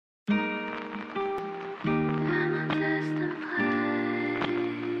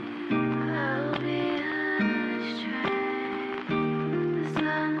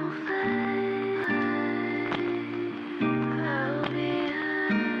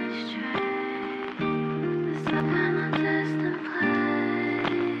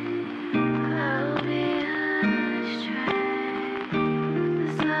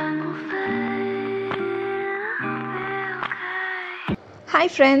Hi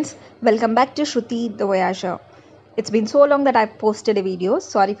friends, welcome back to Shruthi The Voyageur. It's been so long that I've posted a video.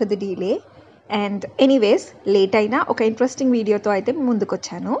 Sorry for the delay. And anyways, late అయినా ఒక interesting వీడియోతో అయితే ముందుకు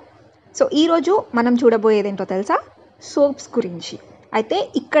వచ్చాను. So ఈరోజు మనం చూడబోయేది ఏంటో తెలుసా, సోప్స్ గురించి. అయితే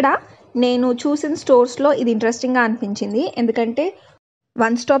ఇక్కడ నేను చూసిన స్టోర్స్లో ఇది ఇంట్రెస్టింగ్గా అనిపించింది. ఎందుకంటే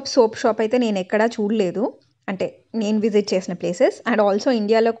వన్ స్టాప్ సోప్ షాప్ అయితే నేను ఎక్కడా చూడలేదు, అంటే నేను విజిట్ చేసిన ప్లేసెస్. అండ్ ఆల్సో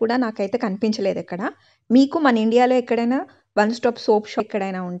ఇండియాలో కూడా నాకైతే కనిపించలేదు ఎక్కడ. మీకు మన ఇండియాలో ఎక్కడైనా వన్ స్టాప్ సోప్ షాప్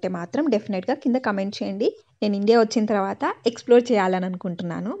ఎక్కడైనా ఉంటే మాత్రం డెఫినెట్గా కింద కమెంట్ చేయండి. నేను ఇండియా వచ్చిన తర్వాత ఎక్స్ప్లోర్ చేయాలని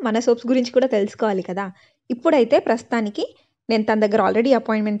అనుకుంటున్నాను. మన సోప్స్ గురించి కూడా తెలుసుకోవాలి కదా. ఇప్పుడైతే ప్రస్తుతానికి నేను తన దగ్గర ఆల్రెడీ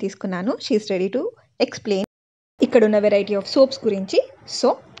అపాయింట్మెంట్ తీసుకున్నాను. షీఈస్ రెడీ టు ఎక్స్ప్లెయిన్ ఇక్కడ ఉన్న వెరైటీ ఆఫ్ సోప్స్ గురించి. సో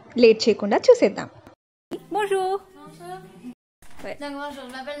లేట్ చేయకుండా చూసేద్దాం. Bonjour. Ouais. Donc bonjour,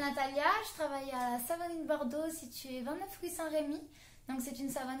 je m'appelle Natalia, je travaille à la savonnerie de Bordeaux située 29 rue Saint-Rémy. Donc c'est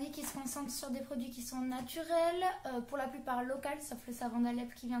une savonnerie qui se concentre sur des produits qui sont naturels, pour la plupart locaux, sauf le savon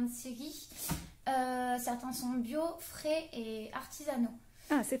d'Alep qui vient de Syrie. Certains sont bio, frais et artisanaux.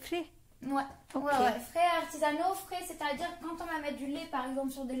 Ah, c'est frais. Ouais. Okay. Ouais, frais et artisanaux. Frais, c'est-à-dire quand on va mettre du lait par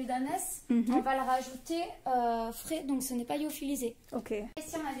exemple sur des laits d'ânesse, on va le rajouter frais, donc ce n'est pas lyophilisé. Ok.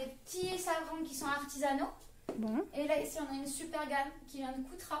 Ici on a des petits savons qui sont artisanaux. Bon. Et là ici on a une super gamme qui vient de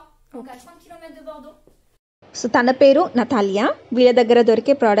Coutras, donc à 30 km de Bordeaux. So తన పేరు నతాలియా. వీళ్ళ దగ్గర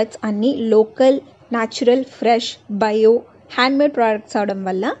దొరికే products అన్నీ local, natural, fresh, bio, handmade products అవడం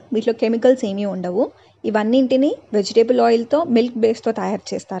వల్ల వీటిలో chemicals ఏమీ ఉండవు. ఇవన్నింటినీ వెజిటేబుల్ ఆయిల్తో, మిల్క్ బేస్తో తయారు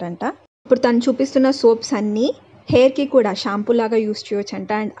చేస్తారంట. ఇప్పుడు తను చూపిస్తున్న సోప్స్ అన్నీ హెయిర్కి కూడా షాంపూ లాగా యూస్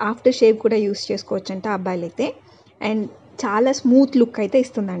చేయొచ్చంట. అండ్ ఆఫ్టర్ షేవ్ కూడా యూస్ చేసుకోవచ్చంట అబ్బాయిలు అయితే. అండ్ చాలా స్మూత్ లుక్ అయితే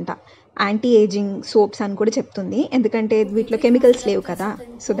ఇస్తుందంట. యాంటీ ఏజింగ్ సోప్స్ అని కూడా చెప్తుంది, ఎందుకంటే వీటిలో కెమికల్స్ లేవు కదా.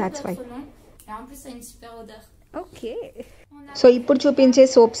 So that's why. Okay. So ఇప్పుడు చూపించే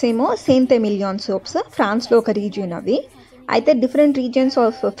సోప్స్ ఏమో సెయింట్ ఎమిలియాన్ సోప్స్, ఫ్రాన్స్లో ఒక రీజియన్ అవి. అయితే డిఫరెంట్ రీజియన్స్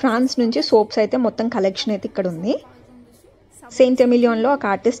ఆఫ్ ఫ్రాన్స్ నుంచి సోప్స్ అయితే మొత్తం కలెక్షన్ అయితే ఇక్కడ ఉంది. సెయింట్ ఎమిలియాన్లో ఒక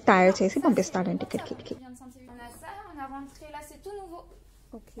ఆర్టిస్ట్ తయారు చేసి పంపిస్తాడంట ఇక్కడికి.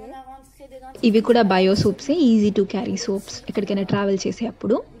 Okay. ఇవి కూడా bio soaps, easy to carry soaps ఎక్కడికైనా ట్రావెల్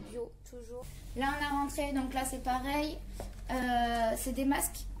చేసేటప్పుడు. Là on a rentré, donc là c'est pareil, c'est des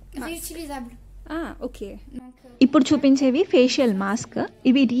masques réutilisables. Ah, okay. Donc ఇప్పుడు చూపించేవి ఫేషియల్ మాస్క్.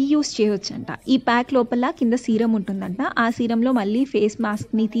 ఇవి రీయూస్ చేయొచ్చంట. ఈ ప్యాక్ లోపల కింద సీరం ఉంటుందంట. ఆ సీరంలో మళ్ళీ ఫేస్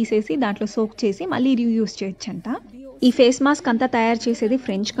మాస్క్ని తీసేసి దాంట్లో సోక్ చేసి మళ్ళీ రీయూస్ చేయొచ్చంట. ఈ ఫేస్ మాస్క్ అంతా తయారు చేసేది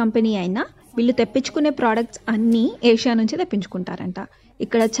ఫ్రెంచ్ కంపెనీ అయినా వీళ్ళు తెప్పించుకునే ప్రోడక్ట్స్ అన్నీ ఏషియా నుంచి తెప్పించుకుంటారంట.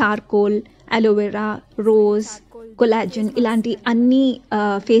 ఇక్కడ చార్కోల్, అలోవెరా, రోజ్, కొలాజన్ ఇలాంటి అన్ని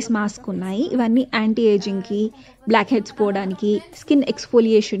ఫేస్ మాస్క్ ఉన్నాయి. ఇవన్నీ యాంటీ ఏజింగ్కి, బ్లాక్ హెడ్స్ పోవడానికి, skin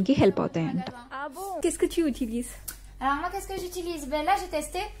ఎక్స్ఫోలియేషన్కి help అవుతాయంట. Ah bon? Qu'est-ce que tu utilises? alors moi qu'est-ce que j'utilise? Ben là j'ai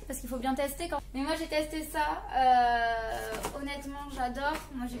testé, parce qu'il faut bien tester quand... mais moi j'ai testé ça, honnêtement j'adore.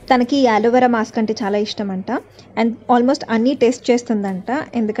 Moi j'ai... తనకి ఈ aloe vera mask అంటే చాలా ఇష్టం అంట. And almost అన్నీ test చేస్తుందంట,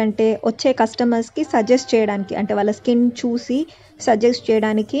 ఎందుకంటే వచ్చే కస్టమర్స్కి సజెస్ట్ చేయడానికి, అంటే వాళ్ళ స్కిన్ చూసి సజెస్ట్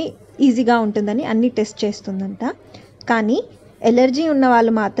చేయడానికి ఈజీగా ఉంటుందని అన్నీ టెస్ట్ చేస్తుందంట. కానీ ఎలర్జీ ఉన్న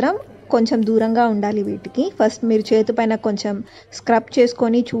వాళ్ళు మాత్రం కొంచెం దూరంగా ఉండాలి వీటికి. ఫస్ట్ మీరు చేతి పైన కొంచెం స్క్రబ్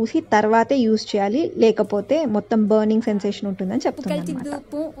చేసుకొని చూసి తర్వాతే యూజ్ చేయాలి, లేకపోతే మొత్తం బర్నింగ్ సెన్సేషన్ ఉంటుందని చెప్తుంది.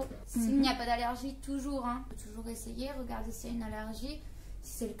 S'il n'y a pas d'allergie, toujours, hein. Toujours essayer, regarder s'il y a une allergie.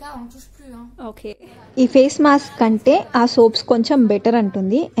 Si c'est le cas, on ne touche plus, hein. Okay. ఈ ఫేస్ మాస్క్ కంటే ఆ సోప్స్ కొంచెం better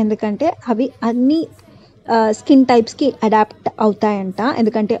అంటుంది, ఎందుకంటే అవి అన్ని స్కిన్ టైప్స్కి అడాప్ట్ అవుతాయంట.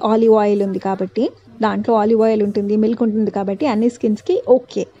 ఎందుకంటే olive oil ఉంది కాబట్టి, దాంట్లో ఆలివ్ ఆయిల్ ఉంటుంది, మిల్క్ ఉంటుంది కాబట్టి అన్ని స్కిన్స్కి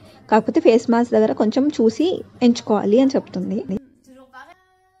ఓకే. కాకపోతే ఫేస్ మాస్క్ దగ్గర కొంచెం చూసి ఎంచుకోవాలి అని చెప్తుంది.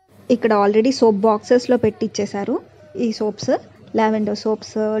 ఇక్కడ ఆల్రెడీ సోప్ బాక్సెస్లో పెట్టి ఇచ్చేసారు ఈ soaps. Lavender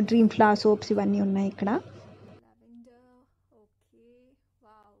soaps, dream flower soaps ఇవన్నీ ఉన్నాయి ఇక్కడ.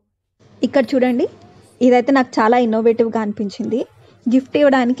 ఇక్కడ చూడండి, ఇదైతే నాకు చాలా ఇన్నోవేటివ్గా అనిపించింది. గిఫ్ట్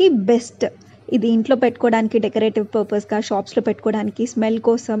ఇవ్వడానికి బెస్ట్. ఇది ఇంట్లో పెట్టుకోవడానికి, డెకరేటివ్ పర్పస్గా, షాప్స్లో పెట్టుకోవడానికి, స్మెల్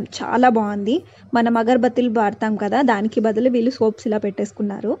కోసం చాలా బాగుంది. మనం అగరబత్తిలు వాడతాం కదా, దానికి బదులు వీళ్ళు సోప్స్ ఇలా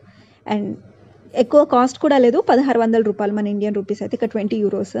పెట్టేసుకున్నారు. అండ్ ఎక్కువ కాస్ట్ కూడా లేదు, 1600 రూపాయలు మన ఇండియన్ రూపీస్ అయితే, ఇక్కడ 20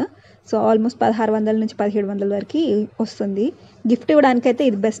 యూరోస్. సో ఆల్మోస్ట్ 1600 నుంచి 1700 వరకు వస్తుంది. గిఫ్ట్ ఇవ్వడానికైతే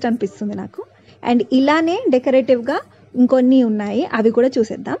ఇది బెస్ట్ అనిపిస్తుంది నాకు. అండ్ ఇలానే డెకరేటివ్గా ఇంకొన్ని ఉన్నాయి, అవి కూడా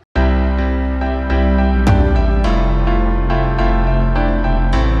చూసేద్దాం.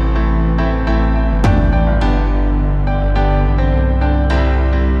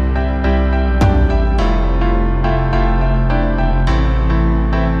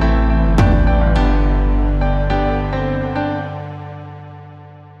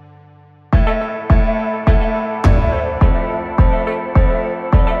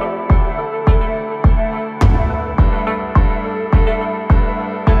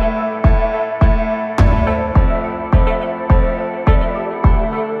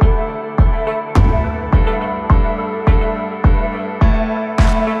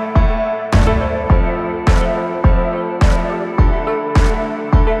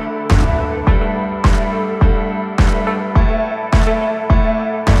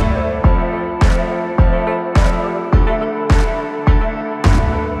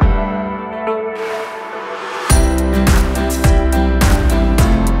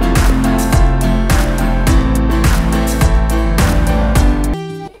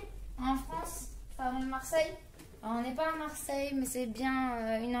 Marseille, mais c'est bien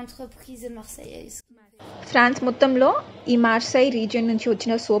une entreprise marseillaise. France మొత్తంలో ఈ మార్సై రీజియన్ నుంచి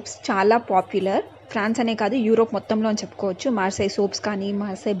వచ్చిన సోప్స్ చాలా పాపులర్. ఫ్రాన్స్ అనే కాదు, యూరోప్ మొత్తంలో అని చెప్పుకోవచ్చు. మార్సై సోప్స్ కానీ,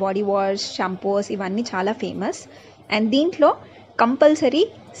 మార్సై బాడీ వాష్, షాంపూస్ ఇవన్నీ చాలా ఫేమస్. అండ్ దీంట్లో కంపల్సరీ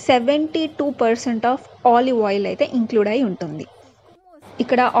 72% ఆఫ్ ఆలివ్ ఆయిల్ అయితే ఇంక్లూడ్ అయి ఉంటుంది.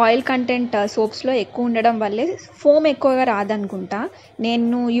 ఇక్కడ ఆయిల్ కంటెంట్ సోప్స్లో ఎక్కువ ఉండడం వల్లే ఫోమ్ ఎక్కువగా రాదనుకుంటా.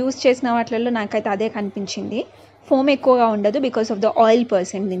 నేను యూజ్ చేసిన వాటిల్లో నాకైతే అదే కనిపించింది. ఫోమ్ ఎక్కువగా ఉండదు because of the oil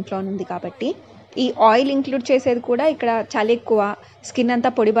percent దీంట్లో ఉంది కాబట్టి. ఈ ఆయిల్ ఇంక్లూడ్ చేసేది కూడా ఇక్కడ చాలా ఎక్కువ, స్కిన్ అంతా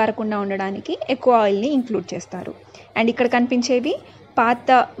పొడి బారకుండా ఉండడానికి ఎక్కువ ఆయిల్ని ఇంక్లూడ్ చేస్తారు. అండ్ ఇక్కడ కనిపించేవి పాత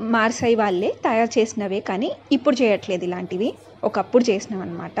మార్సై వాళ్ళే తయారు చేసినవే, కానీ ఇప్పుడు చేయట్లేదు ఇలాంటివి, ఒకప్పుడు చేసినవి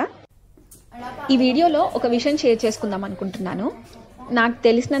అనమాట. ఈ వీడియోలో ఒక విషయం షేర్ చేసుకుందాం అనుకుంటున్నాను. నాకు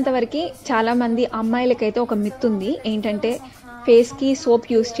తెలిసినంత వరకు చాలామంది అమ్మాయిలకైతే ఒక మిత్ ఉంది, ఏంటంటే ఫేస్కి సోప్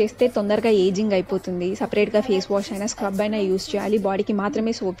యూస్ చేస్తే తొందరగా ఏజింగ్ అయిపోతుంది, సపరేట్గా ఫేస్ వాష్ అయినా స్క్రబ్ అయినా యూస్ చేయాలి, బాడీకి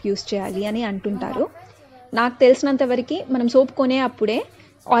మాత్రమే సోప్ యూస్ చేయాలి అని అంటుంటారు. నాకు తెలిసినంత వరకు మనం సోప్ కొనే అప్పుడే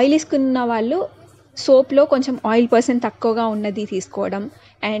ఆయిలీ స్కిన్ ఉన్న వాళ్ళు సోప్లో కొంచెం ఆయిల్ పర్సెంట్ తక్కువగా ఉన్నది తీసుకోవడం,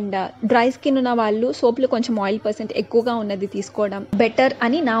 అండ్ డ్రై స్కిన్ ఉన్న వాళ్ళు సోప్లో కొంచెం ఆయిల్ పర్సెంట్ ఎక్కువగా ఉన్నది తీసుకోవడం బెటర్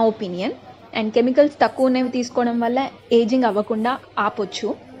అని నా ఒపీనియన్. అండ్ కెమికల్స్ తక్కువ ఉన్నవి తీసుకోవడం వల్ల ఏజింగ్ అవ్వకుండా ఆపొచ్చు.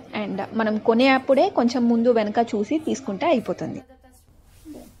 అండ్ మనం కొనే అప్పుడే కొంచెం ముందు వెనక చూసి తీసుకుంటే అయిపోతుంది.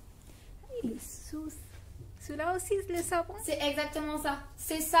 Celui-là aussi, le savon. C'est exactement ça.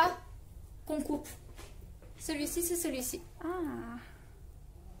 C'est ça qu'on coupe. Celui-ci, c'est celui-ci. Ah.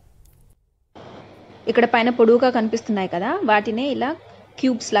 ఇక్కడ పైన పొడువుగా కనిపిస్తున్నాయి కదా, వాటినే ఇలా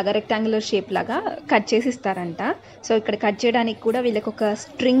క్యూబ్స్ లాగా, రెక్టాంగులర్ షేప్ లాగా కట్ చేసి ఇస్తారంట. సో ఇక్కడ కట్ చేయడానికి కూడా వీళ్ళకి ఒక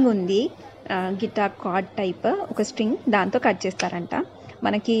స్ట్రింగ్ ఉంది, గిటార్ కార్డ్ టైప్ ఒక స్ట్రింగ్, దాంతో కట్ చేస్తారంట.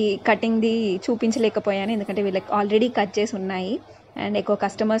 మనకి కటింగ్ది చూపించలేకపోయాను, ఎందుకంటే వీళ్ళకి ఆల్రెడీ కట్ చేసి ఉన్నాయి అండ్ ఎక్కువ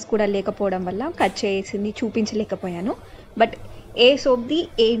కస్టమర్స్ కూడా లేకపోవడం వల్ల కట్ చేసింది చూపించలేకపోయాను. బట్ ఏ సోప్ది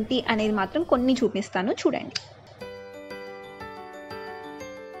ఏంటి అనేది మాత్రం కొన్ని చూపిస్తాను, చూడండి.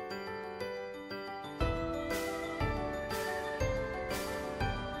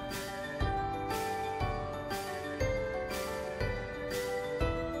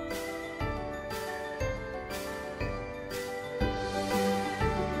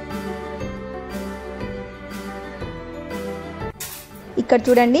 ఇక్కడ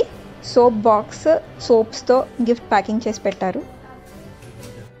చూడండి, సోప్ బాక్స్ సోప్స్తో గిఫ్ట్ ప్యాకింగ్ చేసి పెట్టారు.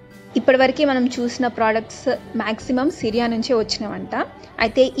 ఇప్పటివరకు మనం చూసిన ప్రోడక్ట్స్ మ్యాక్సిమం సిరియా నుంచే వచ్చినవంట.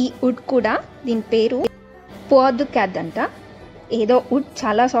 అయితే ఈ వుడ్ కూడా, దీని పేరు పోర్డు క్యాడ్ అంట. ఏదో వుడ్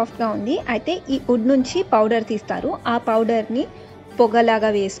చాలా సాఫ్ట్గా ఉంది. అయితే ఈ వుడ్ నుంచి పౌడర్ తీస్తారు. ఆ పౌడర్ని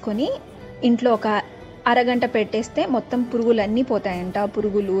పొగలాగా వేసుకొని ఇంట్లో ఒక అరగంట పెట్టేస్తే మొత్తం పురుగులన్నీ పోతాయంట.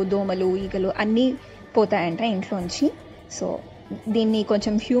 పురుగులు, దోమలు, ఈగలు అన్నీ పోతాయంట ఇంట్లోంచి. సో దీన్ని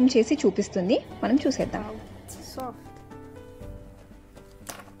కొంచెం ఫ్యూమ్ చేసి చూపిస్తుంది, మనం చూసేద్దాం. Soft.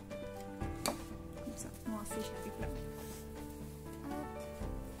 Comme ça. Moi aussi, j'arrive là.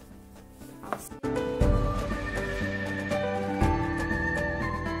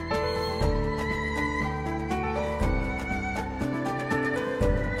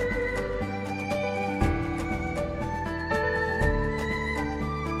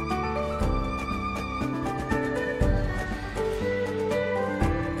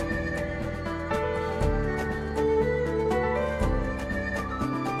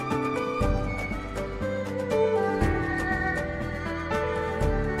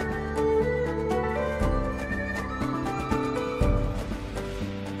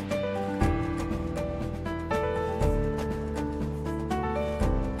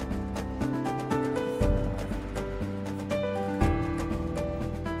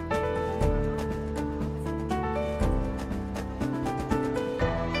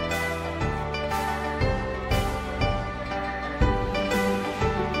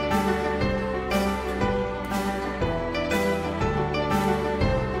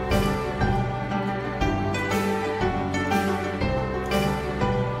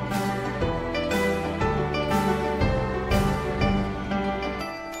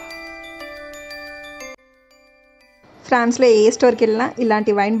 ఫ్రాన్స్లో ఏ స్టోర్కి వెళ్ళినా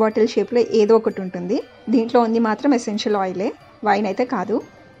ఇలాంటి వైన్ బాటిల్ షేప్లో ఏదో ఒకటి ఉంటుంది. దీంట్లో ఉంది మాత్రం ఎసెన్షియల్ ఆయిలే, వైన్ అయితే కాదు.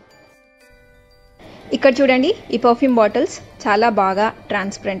 ఇక్కడ చూడండి, ఈ పర్ఫ్యూమ్ బాటిల్స్ చాలా బాగా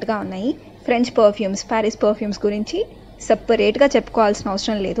ట్రాన్స్పరెంట్గా ఉన్నాయి. ఫ్రెంచ్ పర్ఫ్యూమ్స్, ప్యారిస్ పర్ఫ్యూమ్స్ గురించి సెపరేట్గా చెప్పుకోవాల్సిన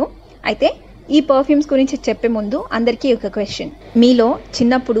అవసరం లేదు. అయితే ఈ పర్ఫ్యూమ్స్ గురించి చెప్పే ముందు అందరికీ ఒక క్వశ్చన్. మీలో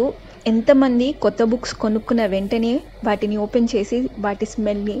చిన్నప్పుడు ఎంతమంది కొత్త బుక్స్ కొనుక్కున్న వెంటనే వాటిని ఓపెన్ చేసి వాటి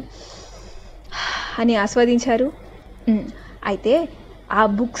స్మెల్ని అని ఆస్వాదించారు? అయితే ఆ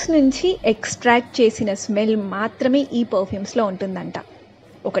బుక్స్ నుంచి ఎక్స్ట్రాక్ట్ చేసిన స్మెల్ మాత్రమే ఈ పర్ఫ్యూమ్స్లో ఉంటుందంట.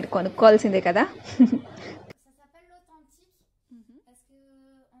 ఒకటి కొనుక్కోవాల్సిందే కదా.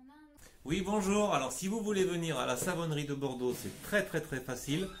 Oui, bonjour. Alors, si vous voulez venir à la savonnerie de Bordeaux, c'est très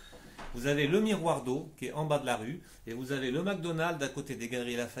facile. Vous avez le miroir d'eau qui est en bas de la rue et vous avez le McDonald's à côté des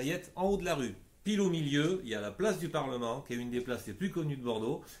Galeries Lafayette en haut de la rue. Pile au milieu, il y a la place du Parlement qui est une des places les plus connues de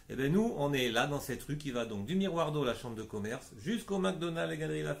Bordeaux. Et bien nous, on est là dans cette rue qui va donc du miroir d'eau, la chambre de commerce, jusqu'au McDonald's et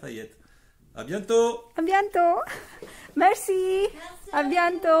Galeries Lafayette. À bientôt. À bientôt. Merci. À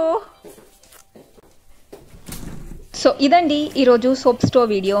bientôt. So ఇదండి ఈరోజు soap store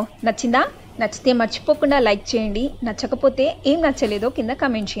video. నచ్చిందా? నచ్చితే మర్చిపోకుండా like చేయండి. నచ్చకపోతే ఏం నచ్చలేదో కింద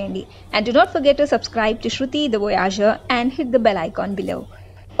comment చేయండి. And do not forget to subscribe to Shruthi The Voyageur and hit the bell icon below.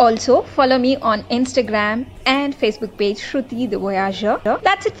 Also follow me on Instagram and Facebook page Shruthi The Voyageur.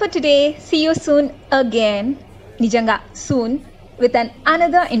 That's it for today. See you soon again. Nijanga soon with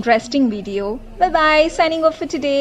another interesting video. Bye bye. Signing off for today.